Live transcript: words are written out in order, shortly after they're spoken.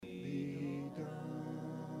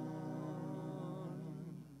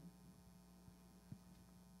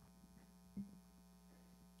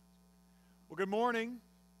Good morning.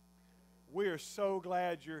 We are so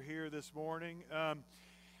glad you're here this morning.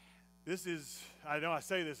 This is, I know I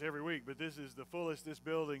say this every week, but this is the fullest this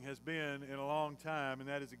building has been in a long time, and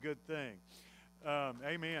that is a good thing.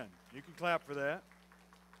 Amen. You can clap for that.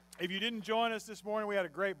 If you didn't join us this morning, we had a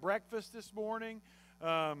great breakfast this morning.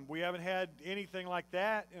 We haven't had anything like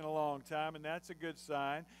that in a long time, and that's a good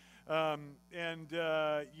sign. Our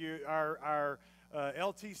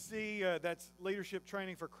LTC, that's Leadership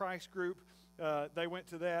Training for Christ Group, they went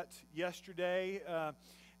to that yesterday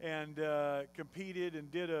and competed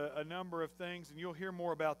and did a number of things, and you'll hear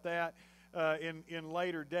more about that in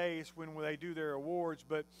later days when they do their awards.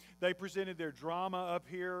 But they presented their drama up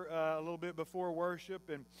here a little bit before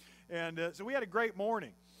worship, and so we had a great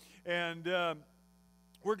morning, and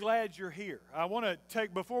we're glad you're here. I want to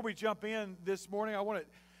before we jump in this morning, I want to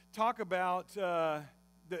talk about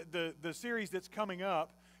the series that's coming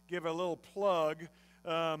up. Give a little plug.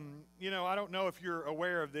 I don't know if you're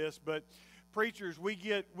aware of this, but preachers, we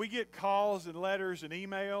get calls and letters and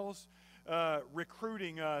emails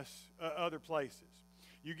recruiting us other places.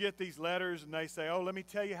 You get these letters and they say, "Oh, let me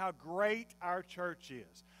tell you how great our church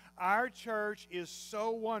is. Our church is so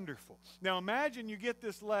wonderful." Now imagine you get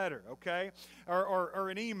this letter, okay, or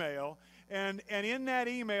an email, and in that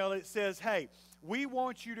email it says, "Hey, we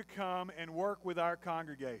want you to come and work with our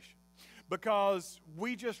congregation, because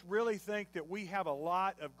we just really think that we have a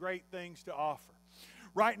lot of great things to offer."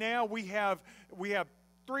 Right now we have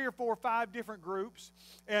 3 or 4 or 5 different groups,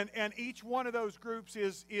 and each one of those groups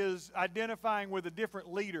is identifying with a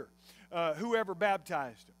different leader, whoever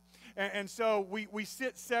baptized them. And so we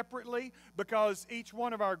sit separately because each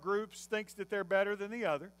one of our groups thinks that they're better than the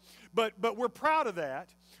other. But we're proud of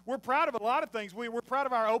that. We're proud of a lot of things. We're proud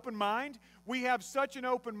of our open mind. We have such an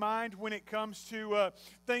open mind when it comes to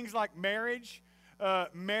things like marriage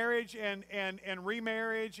and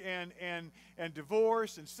remarriage and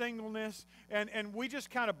divorce and singleness, and we just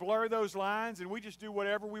kind of blur those lines, and we just do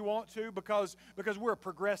whatever we want to because we're a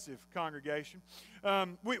progressive congregation.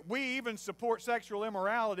 We even support sexual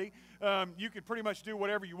immorality. You could pretty much do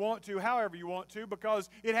whatever you want to, however you want to, because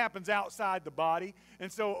it happens outside the body,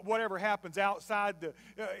 and so whatever happens outside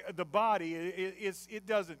the body, it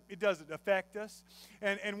doesn't affect us,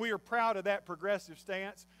 and we are proud of that progressive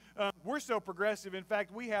stance. We're so progressive, in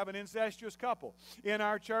fact, we have an incestuous couple in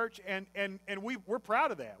our church, and we're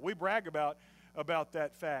proud of that. We brag about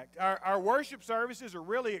that fact. Our worship services are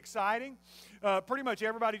really exciting. Pretty much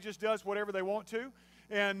everybody just does whatever they want to,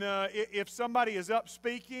 and if somebody is up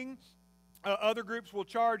speaking, other groups will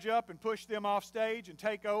charge up and push them off stage and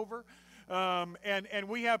take over. And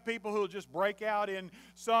we have people who will just break out in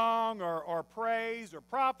song or praise or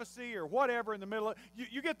prophecy or whatever in the middle.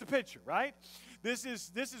 You get the picture, right? This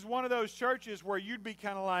is one of those churches where you'd be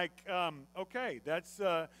kind of like, okay,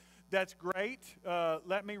 that's great.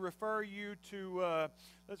 Let me refer you to,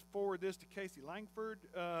 let's forward this to Casey Langford.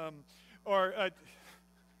 I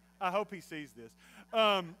hope he sees this.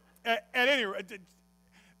 At any rate,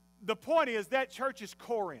 the point is that church is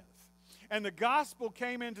Corinth. And the gospel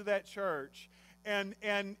came into that church and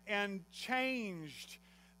changed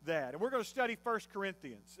that. And we're going to study 1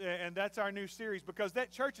 Corinthians, and that's our new series, because that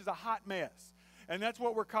church is a hot mess. And that's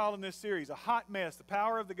what we're calling this series, a hot mess, the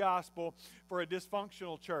power of the gospel for a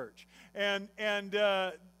dysfunctional church. And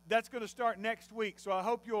that's going to start next week, so I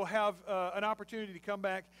hope you'll have an opportunity to come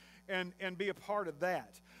back and be a part of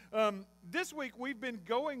that. This week we've been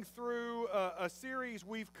going through a series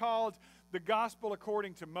we've called The Gospel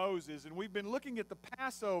According to Moses, and we've been looking at the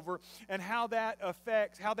Passover and how that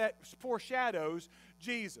foreshadows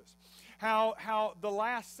Jesus. How the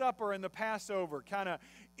Last Supper and the Passover kind of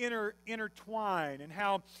intertwine, and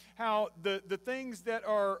how the things that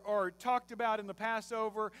are talked about in the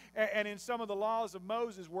Passover and in some of the laws of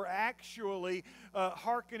Moses were actually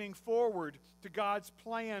hearkening forward to God's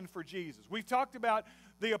plan for Jesus. We've talked about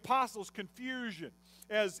the apostles' confusion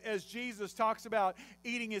as Jesus talks about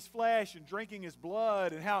eating his flesh and drinking his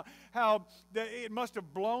blood, and how it must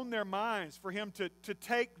have blown their minds for him to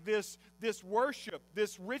take this worship,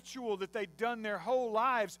 this ritual that they'd done their whole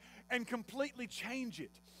lives, and completely change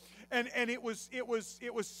it. And it was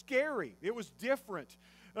scary. It was different.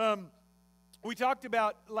 We talked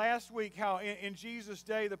about last week how in Jesus'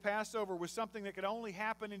 day the Passover was something that could only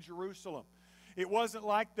happen in Jerusalem. It wasn't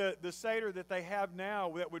like the Seder that they have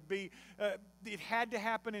now that would be, it had to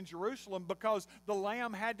happen in Jerusalem because the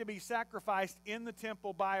lamb had to be sacrificed in the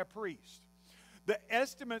temple by a priest. The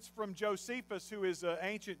estimates from Josephus, who is an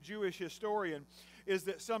ancient Jewish historian, is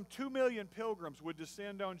that some 2 million pilgrims would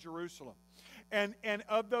descend on Jerusalem. And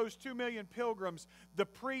of those 2 million pilgrims, the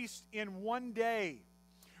priests in one day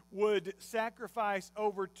would sacrifice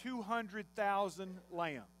over 200,000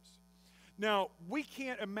 lambs. Now, we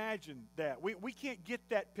can't imagine that. We can't get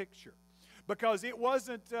that picture because it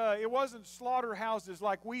wasn't slaughterhouses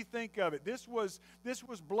like we think of it. This was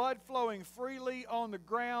blood flowing freely on the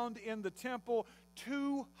ground in the temple,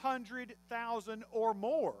 200,000 or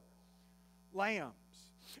more lambs.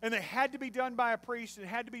 And they had to be done by a priest, and it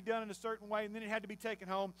had to be done in a certain way, and then it had to be taken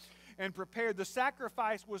home and prepared. The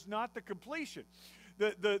sacrifice was not the completion.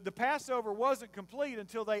 The Passover wasn't complete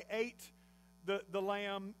until they ate the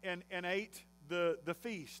lamb and ate the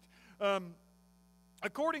feast.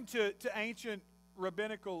 According to ancient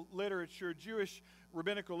rabbinical literature, Jewish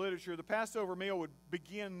rabbinical literature, the Passover meal would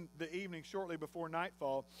begin the evening shortly before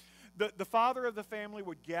nightfall. The father of the family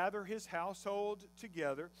would gather his household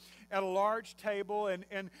together at a large table,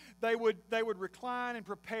 and they would recline and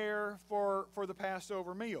prepare for the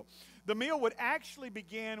Passover meal. The meal would actually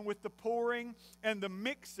begin with the pouring and the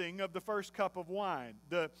mixing of the first cup of wine.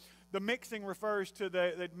 The mixing refers to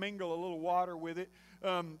they'd mingle a little water with it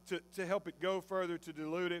to help it go further, to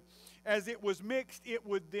dilute it. As it was mixed, it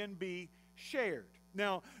would then be shared.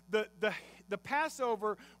 Now, the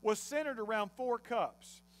Passover was centered around 4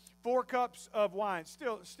 cups. 4 cups of wine,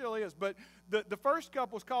 still is, but the first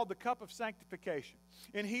cup was called the cup of sanctification.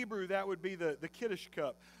 In Hebrew, that would be the Kiddush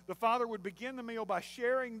cup. The father would begin the meal by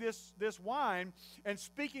sharing this wine and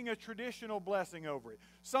speaking a traditional blessing over it.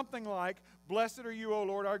 Something like, "Blessed are you, O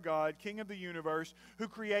Lord our God, King of the universe, who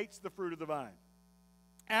creates the fruit of the vine."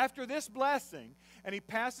 After this blessing, and he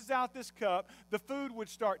passes out this cup, the food would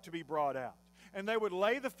start to be brought out. And they would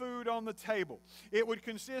lay the food on the table. It would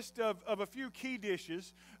consist of a few key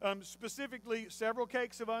dishes, specifically several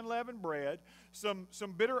cakes of unleavened bread, some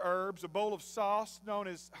bitter herbs, a bowl of sauce known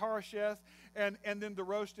as harosheth, and then the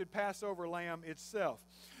roasted Passover lamb itself.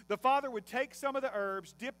 The father would take some of the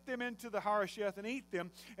herbs, dip them into the harosheth, and eat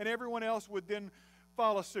them, and everyone else would then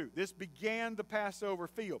follow suit. This began the Passover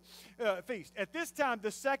feast. At this time,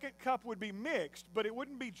 the second cup would be mixed, but it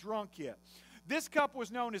wouldn't be drunk yet. This cup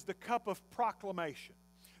was known as the cup of proclamation.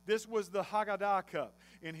 This was the Haggadah cup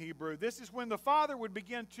in Hebrew. This is when the father would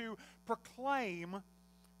begin to proclaim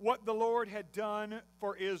what the Lord had done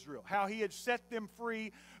for Israel, how he had set them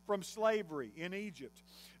free from slavery in Egypt.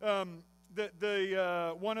 One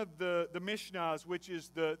of the Mishnahs, which is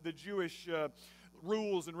the Jewish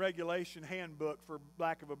rules and regulation handbook, for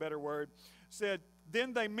lack of a better word, said,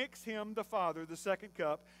 "Then they mix him, the father, the second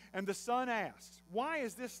cup, and the son asks, 'Why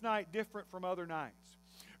is this night different from other nights?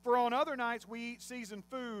 For on other nights we eat seasoned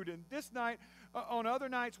food, and this night, on other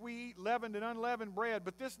nights we eat leavened and unleavened bread,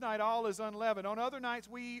 but this night all is unleavened. On other nights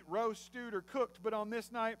we eat roast, stewed, or cooked, but on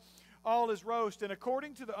this night all is roast.' And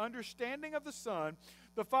according to the understanding of the son,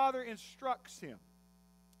 the father instructs him.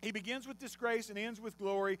 He begins with disgrace and ends with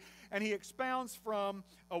glory, and he expounds from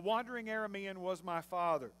 'A wandering Aramean was my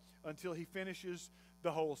father,' until he finishes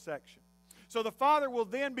the whole section. So the father will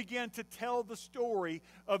then begin to tell the story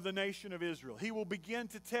of the nation of Israel. He will begin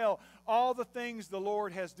to tell all the things the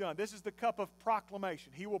Lord has done. This is the cup of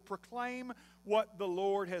proclamation. He will proclaim what the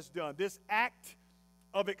Lord has done. This act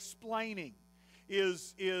of explaining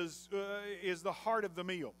is the heart of the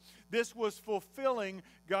meal. This was fulfilling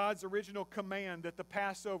God's original command that the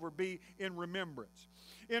Passover be in remembrance.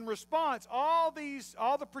 In response, all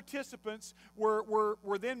the participants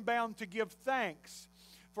were then bound to give thanks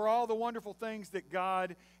for all the wonderful things that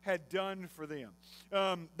God had done for them.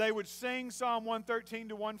 They would sing Psalm 113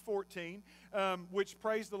 to 114, which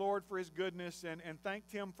praised the Lord for his goodness and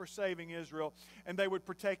thanked him for saving Israel, and they would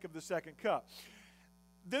partake of the second cup.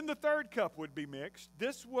 Then the third cup would be mixed.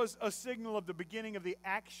 This was a signal of the beginning of the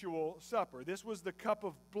actual supper. This was the cup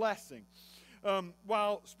of blessing.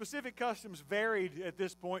 While specific customs varied at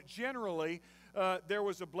this point, generally there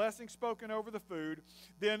was a blessing spoken over the food.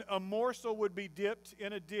 Then a morsel would be dipped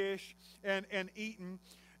in a dish and eaten,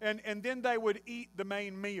 and then they would eat the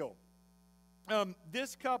main meal.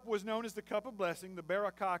 This cup was known as the cup of blessing, the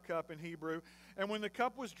Barakah cup in Hebrew, and when the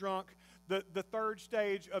cup was drunk, the third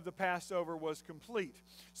stage of the Passover was complete.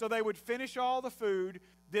 So they would finish all the food,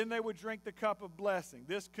 then they would drink the cup of blessing.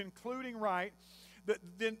 This concluding rite,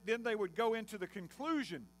 then they would go into the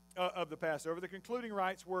conclusion of the Passover. The concluding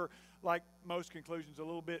rites were, like most conclusions, a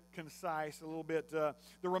little bit concise, a little bit, the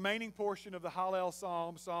remaining portion of the Hallel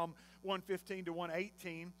Psalm, Psalm 115 to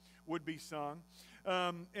 118, would be sung.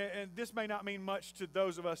 And this may not mean much to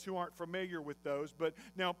those of us who aren't familiar with those, but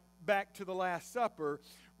now back to the Last Supper,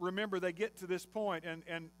 remember they get to this point,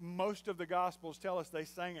 and most of the Gospels tell us they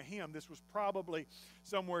sang a hymn. This was probably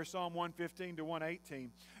somewhere Psalm 115 to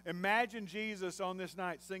 118. Imagine Jesus on this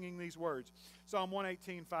night singing these words. Psalm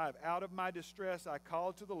 118:5, out of my distress I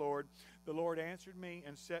called to the Lord answered me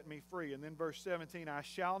and set me free. And then verse 17, I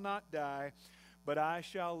shall not die, but I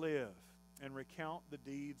shall live and recount the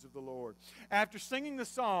deeds of the Lord. After singing the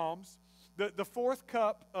Psalms, the fourth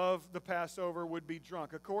cup of the Passover would be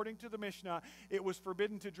drunk. According to the Mishnah, it was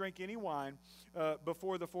forbidden to drink any wine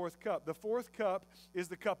before the fourth cup. The fourth cup is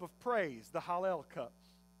the cup of praise, the Hallel cup.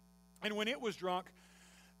 And when it was drunk,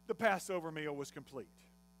 the Passover meal was complete.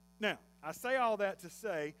 Now, I say all that to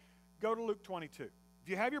say, go to Luke 22. If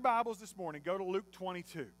you have your Bibles this morning, go to Luke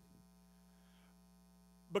 22.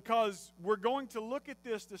 Because we're going to look at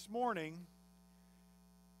this morning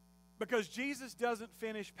because Jesus doesn't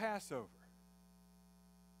finish Passover.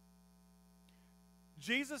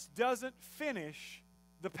 Jesus doesn't finish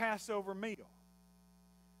the Passover meal.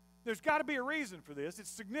 There's got to be a reason for this. It's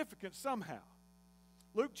significant somehow.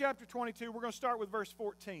 Luke chapter 22, we're going to start with verse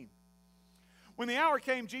 14. When the hour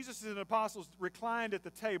came, Jesus and the apostles reclined at the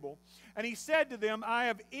table, and he said to them, I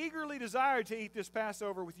have eagerly desired to eat this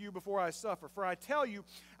Passover with you before I suffer. For I tell you,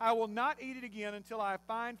 I will not eat it again until I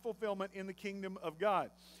find fulfillment in the kingdom of God.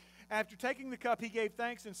 After taking the cup, he gave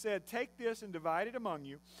thanks and said, take this and divide it among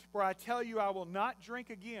you. For I tell you, I will not drink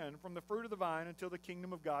again from the fruit of the vine until the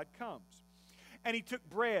kingdom of God comes. And he took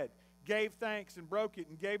bread, gave thanks, and broke it,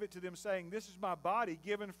 and gave it to them, saying, this is my body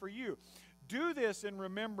given for you. Do this in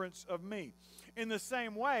remembrance of me. In the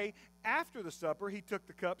same way, after the supper, he took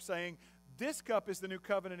the cup, saying, this cup is the new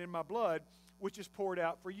covenant in my blood, which is poured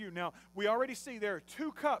out for you. Now, we already see there are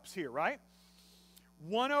two cups here, right?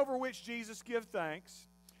 One over which Jesus gives thanks,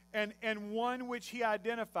 and one which he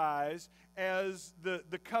identifies as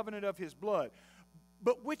the covenant of his blood.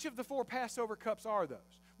 But which of the four Passover cups are those?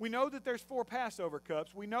 We know that there's four Passover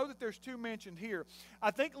cups. We know that there's two mentioned here.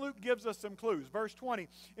 I think Luke gives us some clues. Verse 20,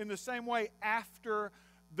 in the same way, after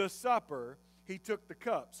the supper, he took the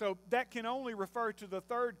cup. So that can only refer to the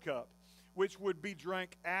third cup, which would be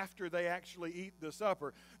drank after they actually eat the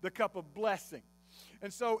supper, the cup of blessing.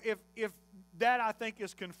 And so if that, I think,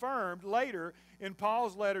 is confirmed later in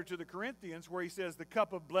Paul's letter to the Corinthians, where he says the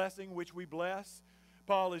cup of blessing which we bless,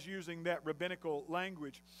 Paul is using that rabbinical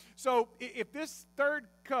language. So if this third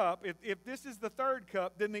cup, if this is the third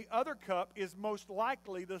cup, then the other cup is most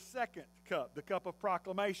likely the second cup, the cup of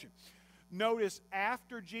proclamation. Notice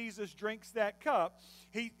after Jesus drinks that cup,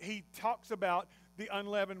 he talks about the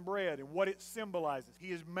unleavened bread and what it symbolizes.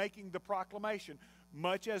 He is making the proclamation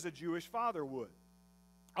much as a Jewish father would.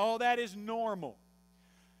 All that is normal.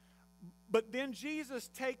 But then Jesus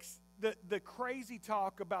takes the crazy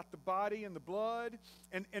talk about the body and the blood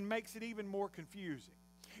and makes it even more confusing.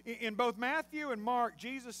 In both Matthew and Mark,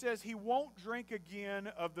 Jesus says he won't drink again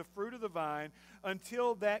of the fruit of the vine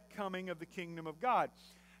until that coming of the kingdom of God.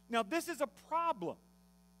 Now, this is a problem.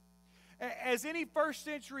 As any first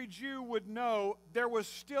century Jew would know, there was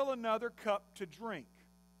still another cup to drink.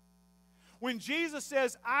 When Jesus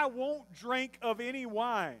says, I won't drink of any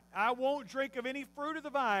wine, I won't drink of any fruit of the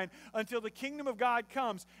vine until the kingdom of God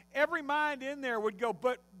comes, every mind in there would go,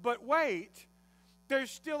 but wait, there's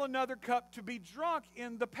still another cup to be drunk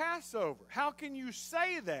in the Passover. How can you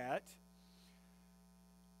say that?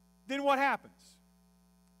 Then what happens?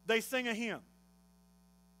 They sing a hymn.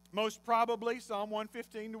 Most probably Psalm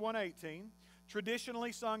 115 to 118,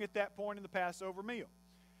 traditionally sung at that point in the Passover meal.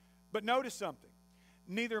 But notice something.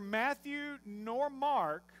 Neither Matthew nor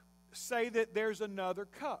Mark say that there's another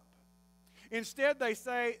cup. Instead, they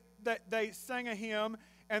say that they sang a hymn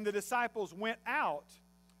and the disciples went out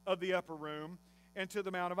of the upper room and to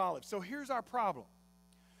the Mount of Olives. So here's our problem.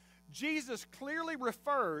 Jesus clearly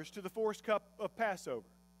refers to the fourth cup of Passover,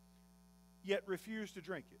 yet refused to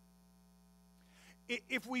drink it.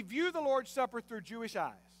 If we view the Lord's Supper through Jewish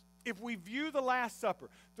eyes, if we view the Last Supper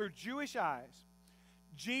through Jewish eyes,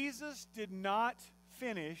 Jesus did not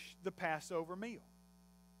finish the Passover meal.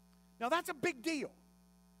 Now that's a big deal.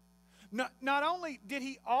 Not only did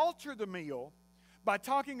he alter the meal by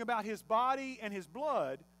talking about his body and his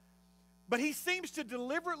blood, but he seems to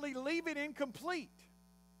deliberately leave it incomplete.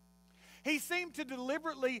 He seemed to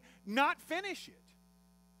deliberately not finish it.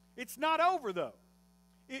 It's not over though.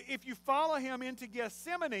 If you follow him into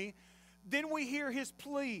Gethsemane, then we hear his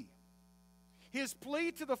plea. His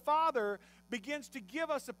plea to the Father begins to give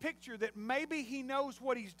us a picture that maybe he knows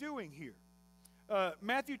what he's doing here.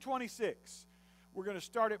 Matthew 26, we're going to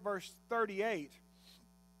start at verse 38.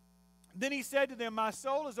 Then he said to them, my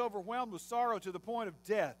soul is overwhelmed with sorrow to the point of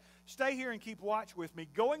death. Stay here and keep watch with me.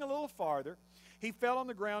 Going a little farther, he fell on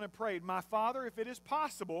the ground and prayed, My Father, if it is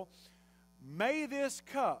possible, may this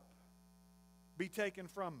cup be taken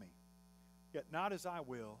from me. Yet not as I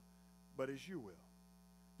will, but as you will.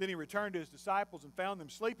 Then he returned to his disciples and found them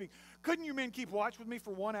sleeping. Couldn't you men keep watch with me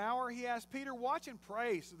for 1 hour? He asked Peter. Watch and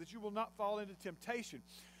pray so that you will not fall into temptation.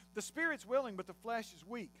 The spirit's willing, but the flesh is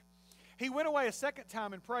weak. He went away a second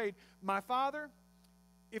time and prayed, My Father,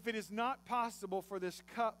 if it is not possible for this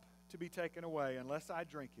cup to be taken away unless I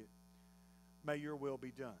drink it, may your will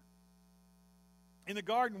be done. In the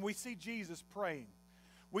garden, we see Jesus praying.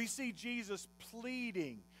 We see Jesus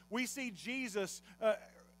pleading. We see Jesus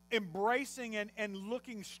embracing and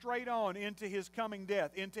looking straight on into his coming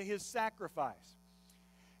death, into his sacrifice.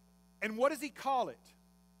 And what does he call it?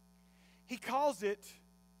 He calls it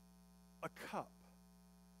a cup.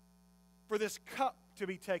 For this cup to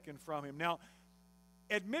be taken from him. Now,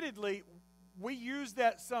 admittedly, we use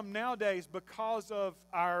that some nowadays because of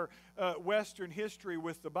our Western history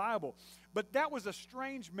with the Bible. But that was a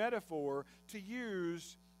strange metaphor to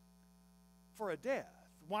use for a death.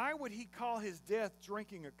 Why would he call his death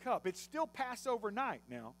drinking a cup? It's still Passover night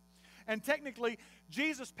now. And technically,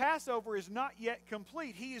 Jesus' Passover is not yet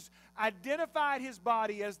complete. He has identified his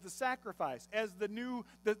body as the sacrifice, as the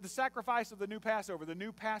sacrifice of the new Passover, the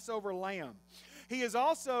new Passover lamb. He has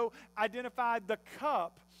also identified the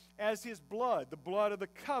cup as his blood, the blood of the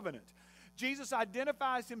covenant. Jesus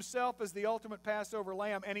identifies himself as the ultimate Passover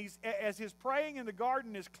lamb, and as his praying in the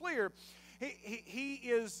garden is clear,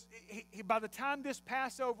 by the time this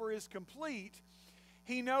Passover is complete,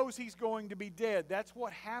 he knows he's going to be dead. That's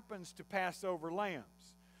what happens to Passover lambs.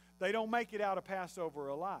 They don't make it out of Passover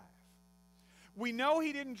alive. We know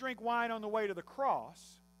he didn't drink wine on the way to the cross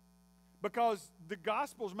because the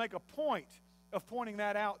Gospels make a point of pointing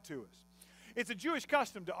that out to us. It's a Jewish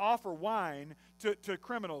custom to offer wine to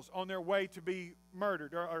criminals on their way to be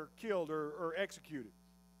murdered or killed or executed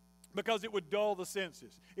because it would dull the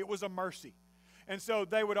senses. It was a mercy. And so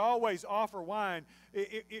they would always offer wine.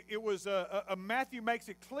 Matthew makes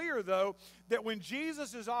it clear, though, that when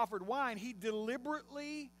Jesus is offered wine, he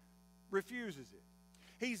deliberately refuses it.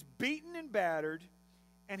 He's beaten and battered,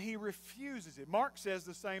 and he refuses it. Mark says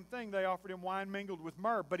the same thing. They offered him wine mingled with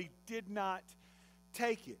myrrh, but he did not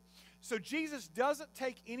take it. So Jesus doesn't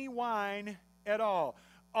take any wine at all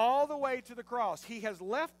the way to the cross. He has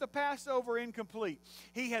left the Passover incomplete.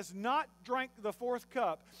 He has not drank the fourth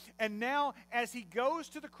cup. And now, as he goes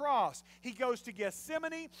to the cross, he goes to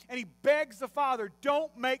Gethsemane, and he begs the Father,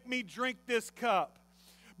 don't make me drink this cup.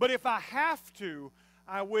 But if I have to,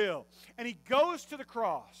 I will. And he goes to the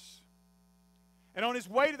cross. And on his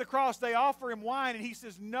way to the cross, they offer him wine, and he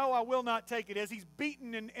says, no, I will not take it. As he's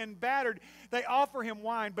beaten and battered, they offer him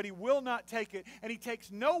wine, but he will not take it. And he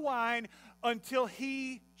takes no wine until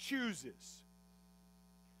he chooses.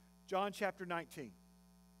 John chapter 19.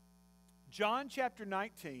 John chapter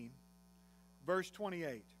 19, verse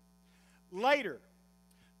 28. Later,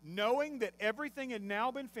 knowing that everything had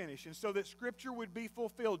now been finished, and so that Scripture would be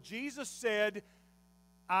fulfilled, Jesus said,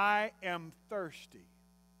 I am thirsty.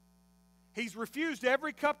 He's refused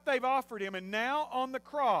every cup they've offered him, and now on the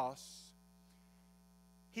cross,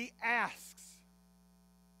 he asks.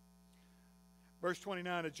 Verse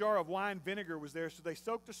 29, a jar of wine vinegar was there, so they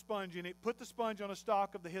soaked a sponge in it, put the sponge on a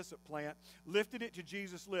stalk of the hyssop plant, lifted it to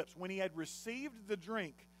Jesus' lips. When he had received the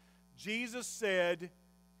drink, Jesus said,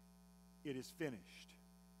 it is finished.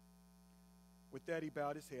 With that, he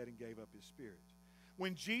bowed his head and gave up his spirit.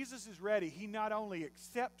 When Jesus is ready, he not only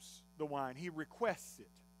accepts the wine, he requests it.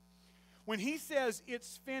 When he says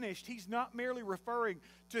it's finished, he's not merely referring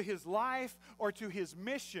to his life or to his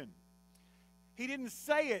mission. He didn't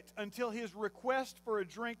say it until his request for a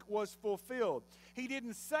drink was fulfilled. He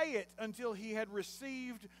didn't say it until he had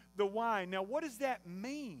received the wine. Now, what does that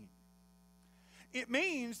mean? It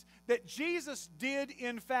means that Jesus did,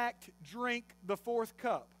 in fact, drink the fourth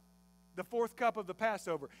cup of the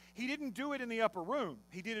Passover. He didn't do it in the upper room.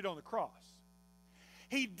 He did it on the cross.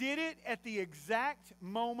 He did it at the exact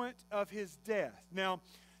moment of his death. Now,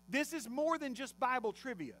 this is more than just Bible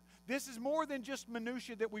trivia. This is more than just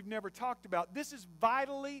minutia that we've never talked about. This is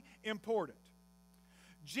vitally important.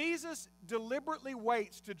 Jesus deliberately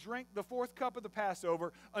waits to drink the fourth cup of the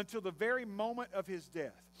Passover until the very moment of his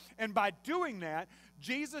death. And by doing that,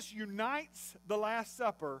 Jesus unites the Last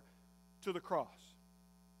Supper to the cross.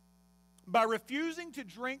 By refusing to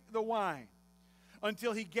drink the wine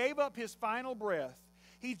until he gave up his final breath,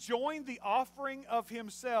 he joined the offering of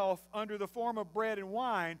himself under the form of bread and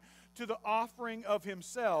wine to the offering of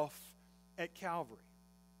himself at Calvary.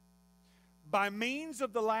 By means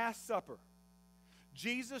of the Last Supper,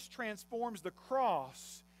 Jesus transforms the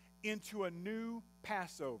cross into a new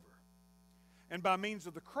Passover. And by means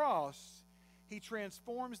of the cross, he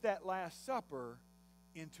transforms that Last Supper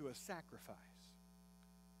into a sacrifice.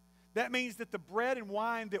 That means that the bread and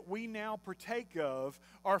wine that we now partake of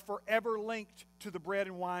are forever linked to the bread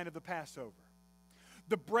and wine of the Passover.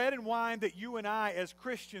 The bread and wine that you and I as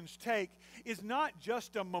Christians take is not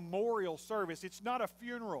just a memorial service. It's not a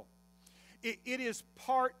funeral. It is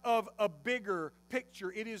part of a bigger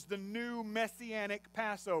picture. It is the new Messianic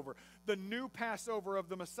Passover, the new Passover of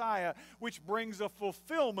the Messiah, which brings a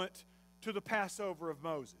fulfillment to the Passover of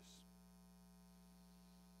Moses.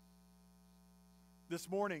 This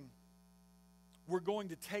morning, we're going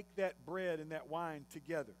to take that bread and that wine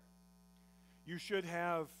together. You should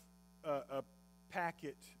have a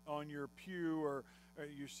packet on your pew or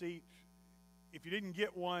your seat. If you didn't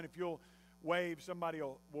get one, if you'll wave, somebody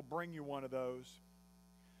will bring you one of those.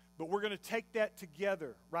 But we're going to take that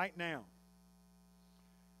together right now.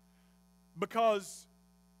 Because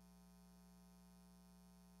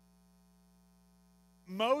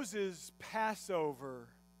Moses' Passover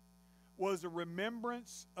was a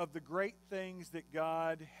remembrance of the great things that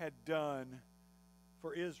God had done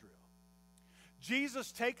for Israel.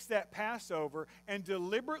 Jesus takes that Passover and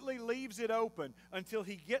deliberately leaves it open until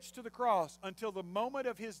he gets to the cross, until the moment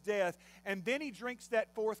of his death, and then he drinks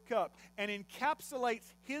that fourth cup and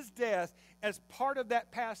encapsulates his death as part of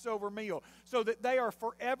that Passover meal so that they are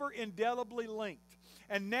forever indelibly linked.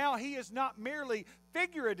 And now he is not merely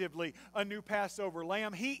figuratively a new Passover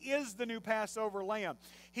lamb. He is the new Passover lamb.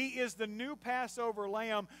 He is the new Passover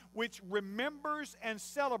lamb which remembers and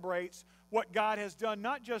celebrates what God has done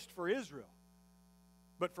not just for Israel,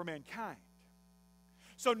 but for mankind.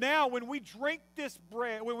 So now when we drink this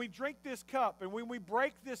bread, when we drink this cup, and when we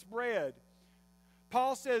break this bread,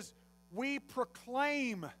 Paul says we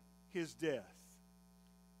proclaim his death.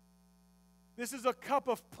 This is a cup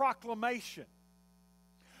of proclamation.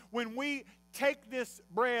 When we take this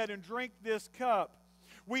bread and drink this cup,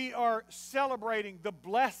 we are celebrating the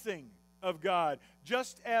blessing of God,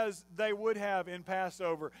 just as they would have in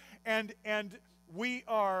Passover. And we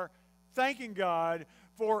are thanking God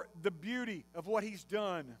for the beauty of what he's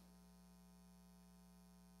done.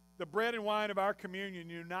 The bread and wine of our communion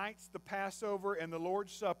unites the Passover and the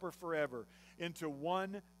Lord's Supper forever into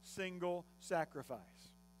one single sacrifice.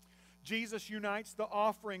 Jesus unites the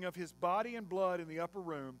offering of his body and blood in the upper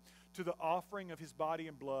room to the offering of his body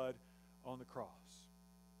and blood on the cross.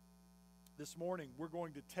 This morning, we're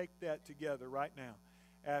going to take that together right now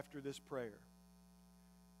after this prayer.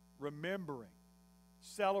 Remembering,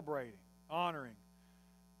 celebrating, honoring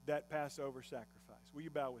that Passover sacrifice. Will you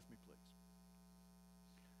bow with me, please?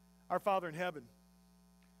 Our Father in heaven,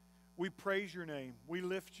 we praise your name. We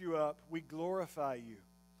lift you up. We glorify you.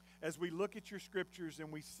 As we look at your scriptures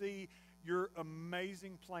and we see your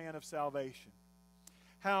amazing plan of salvation.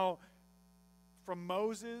 How from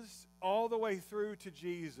Moses all the way through to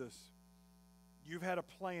Jesus, you've had a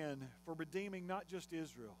plan for redeeming not just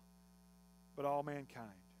Israel, but all mankind.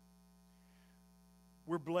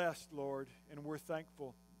 We're blessed, Lord, and we're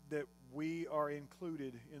thankful that we are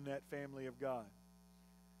included in that family of God.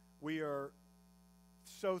 We are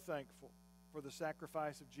so thankful for the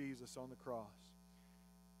sacrifice of Jesus on the cross,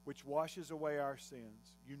 which washes away our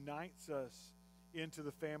sins, unites us into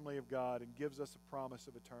the family of God, and gives us a promise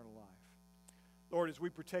of eternal life. Lord, as we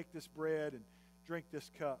partake this bread and drink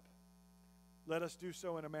this cup, let us do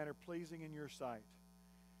so in a manner pleasing in your sight,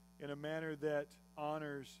 in a manner that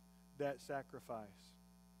honors that sacrifice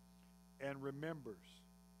and remembers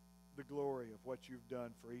the glory of what you've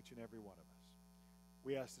done for each and every one of us.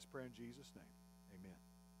 We ask this prayer in Jesus' name. Amen.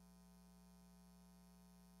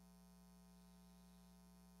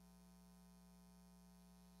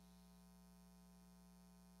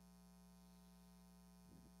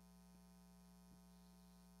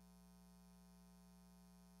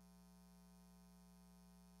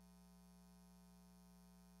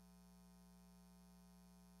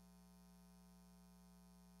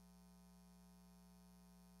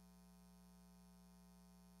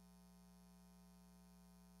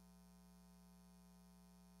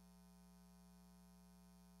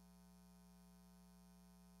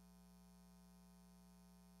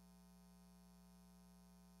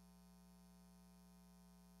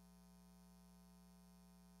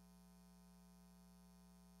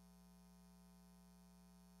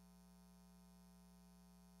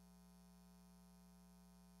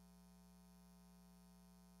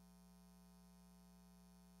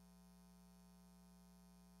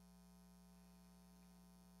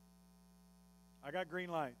 I got green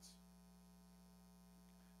lights.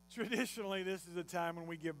 Traditionally, this is a time when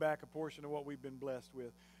we give back a portion of what we've been blessed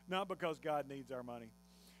with. Not because God needs our money,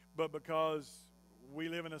 but because we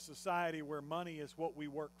live in a society where money is what we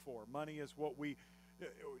work for. Money is what we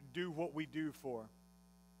do for.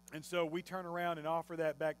 And so we turn around and offer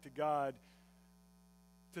that back to God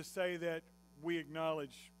to say that we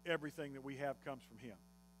acknowledge everything that we have comes from Him.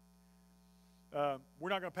 We're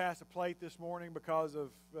not going to pass a plate this morning because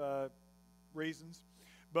of reasons.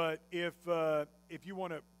 But if you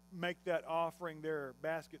want to make that offering, there are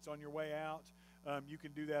baskets on your way out. You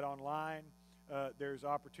can do that online. There's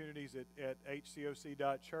opportunities at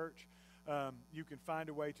hcoc.church. You can find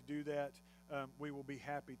a way to do that. We will be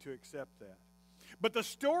happy to accept that. But the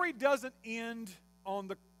story doesn't end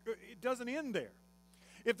there.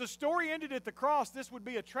 If the story ended at the cross, this would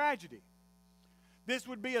be a tragedy. This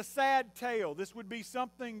would be a sad tale. This would be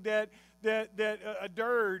something that a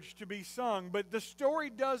dirge to be sung. But the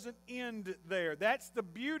story doesn't end there. That's the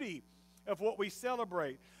beauty of what we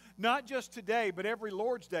celebrate. Not just today, but every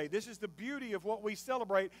Lord's Day. This is the beauty of what we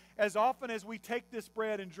celebrate as often as we take this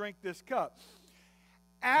bread and drink this cup.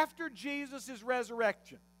 After Jesus'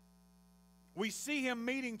 resurrection, we see Him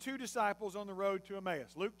meeting two disciples on the road to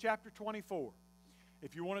Emmaus. Luke chapter 24.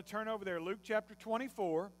 If you want to turn over there, Luke chapter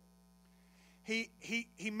 24. He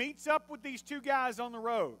meets up with these two guys on the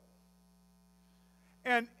road.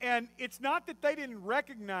 And it's not that they didn't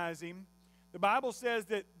recognize Him. The Bible says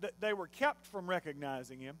that they were kept from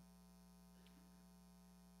recognizing Him.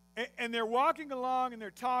 And they're walking along and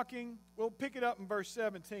they're talking. We'll pick it up in verse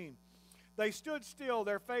 17. They stood still,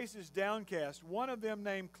 their faces downcast. One of them,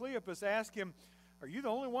 named Cleopas, asked Him, "Are you the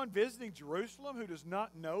only one visiting Jerusalem who does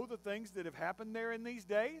not know the things that have happened there in these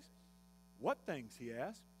days?" "What things?" he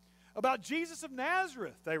asked. "About Jesus of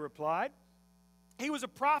Nazareth," they replied. "He was a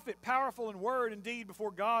prophet, powerful in word and deed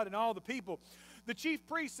before God and all the people. The chief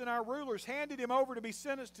priests and our rulers handed Him over to be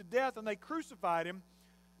sentenced to death, and they crucified Him.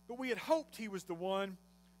 But we had hoped He was the one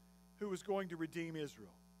who was going to redeem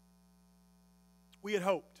Israel." We had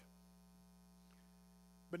hoped.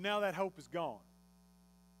 But now that hope is gone,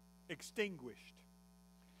 extinguished.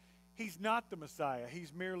 He's not the Messiah.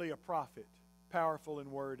 He's merely a prophet, powerful in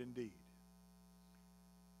word and deed.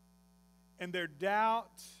 And their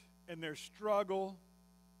doubt and their struggle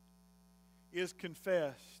is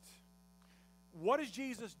confessed. What does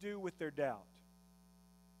Jesus do with their doubt?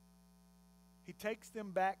 He takes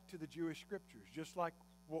them back to the Jewish Scriptures, just like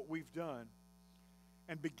what we've done.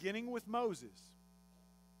 And beginning with Moses,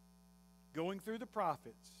 going through the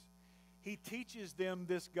prophets, He teaches them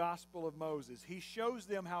this gospel of Moses. He shows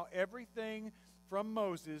them how everything from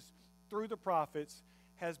Moses through the prophets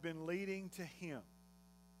has been leading to Him.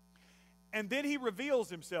 And then He reveals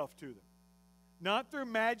Himself to them. Not through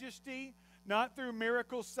majesty, not through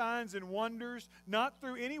miracles, signs, and wonders, not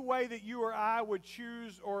through any way that you or I would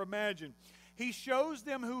choose or imagine. He shows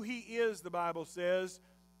them who He is, the Bible says,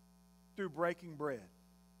 through breaking bread.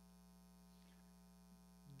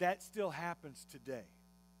 That still happens today.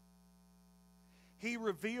 He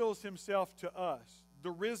reveals Himself to us, the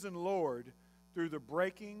risen Lord, through the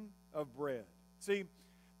breaking of bread. See,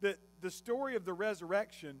 the story of the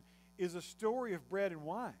resurrection is a story of bread and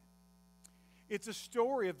wine. It's a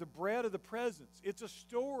story of the bread of the presence. It's a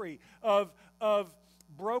story of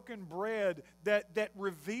broken bread that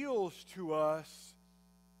reveals to us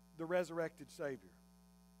the resurrected Savior.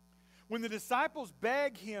 When the disciples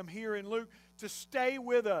beg Him here in Luke to stay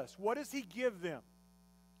with us, what does He give them?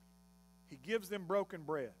 He gives them broken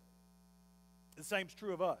bread. The same's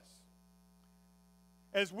true of us.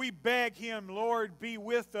 As we beg Him, "Lord, be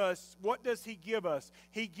with us," what does He give us?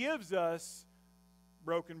 He gives us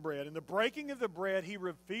broken bread. In the breaking of the bread, He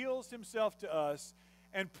reveals Himself to us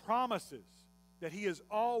and promises that He is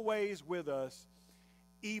always with us,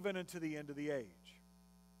 even unto the end of the age.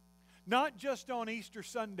 Not just on Easter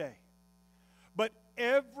Sunday, but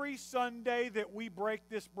every Sunday that we break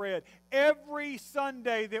this bread, every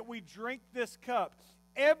Sunday that we drink this cup,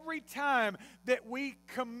 every time that we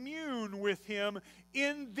commune with Him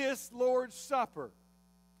in this Lord's Supper,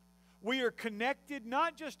 we are connected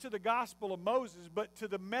not just to the gospel of Moses, but to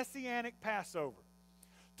the Messianic Passover,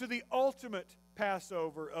 to the ultimate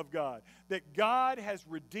Passover of God, that God has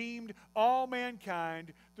redeemed all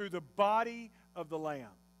mankind through the body of the Lamb.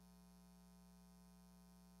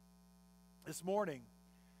 This morning,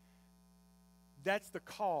 that's the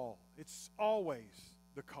call. It's always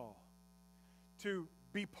the call to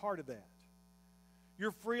be part of that.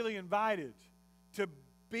 You're freely invited to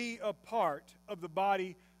be a part of the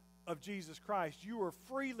body of Jesus Christ. You are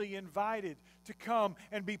freely invited to come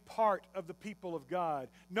and be part of the people of God.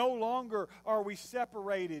 No longer are we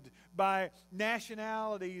separated by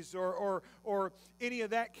nationalities or any of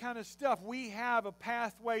that kind of stuff. We have a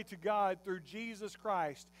pathway to God through Jesus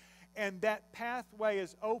Christ. And that pathway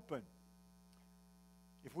is open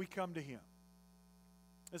if we come to Him.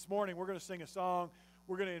 This morning we're going to sing a song.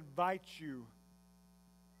 We're going to invite you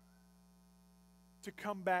to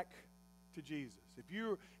come back to Jesus.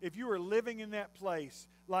 If you are living in that place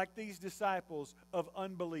like these disciples of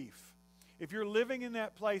unbelief, if you're living in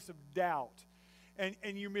that place of doubt, and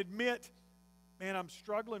you admit, man, I'm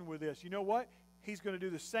struggling with this, you know what? He's going to do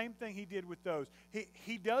the same thing He did with those.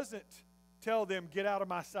 He doesn't tell them, get out of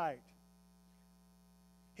my sight.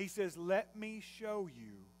 He says, let me show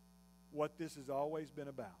you what this has always been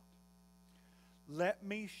about. Let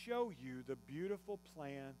me show you the beautiful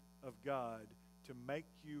plan of God to make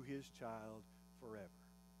you His child forever.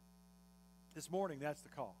 This morning, that's the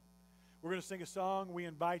call. We're going to sing a song. We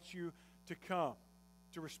invite you to come,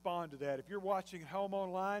 to respond to that. If you're watching at home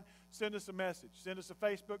online, send us a message. Send us a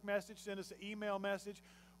Facebook message. Send us an email message.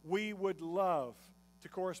 We would love to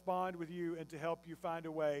correspond with you and to help you find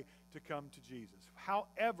a way to come to Jesus.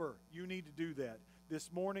 However you need to do that,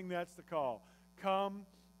 this morning that's the call. Come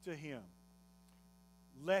to Him.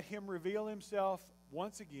 Let Him reveal Himself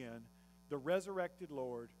once again, the resurrected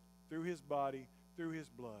Lord, through His body, through His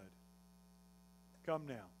blood. Come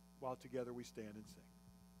now, while together we stand and sing.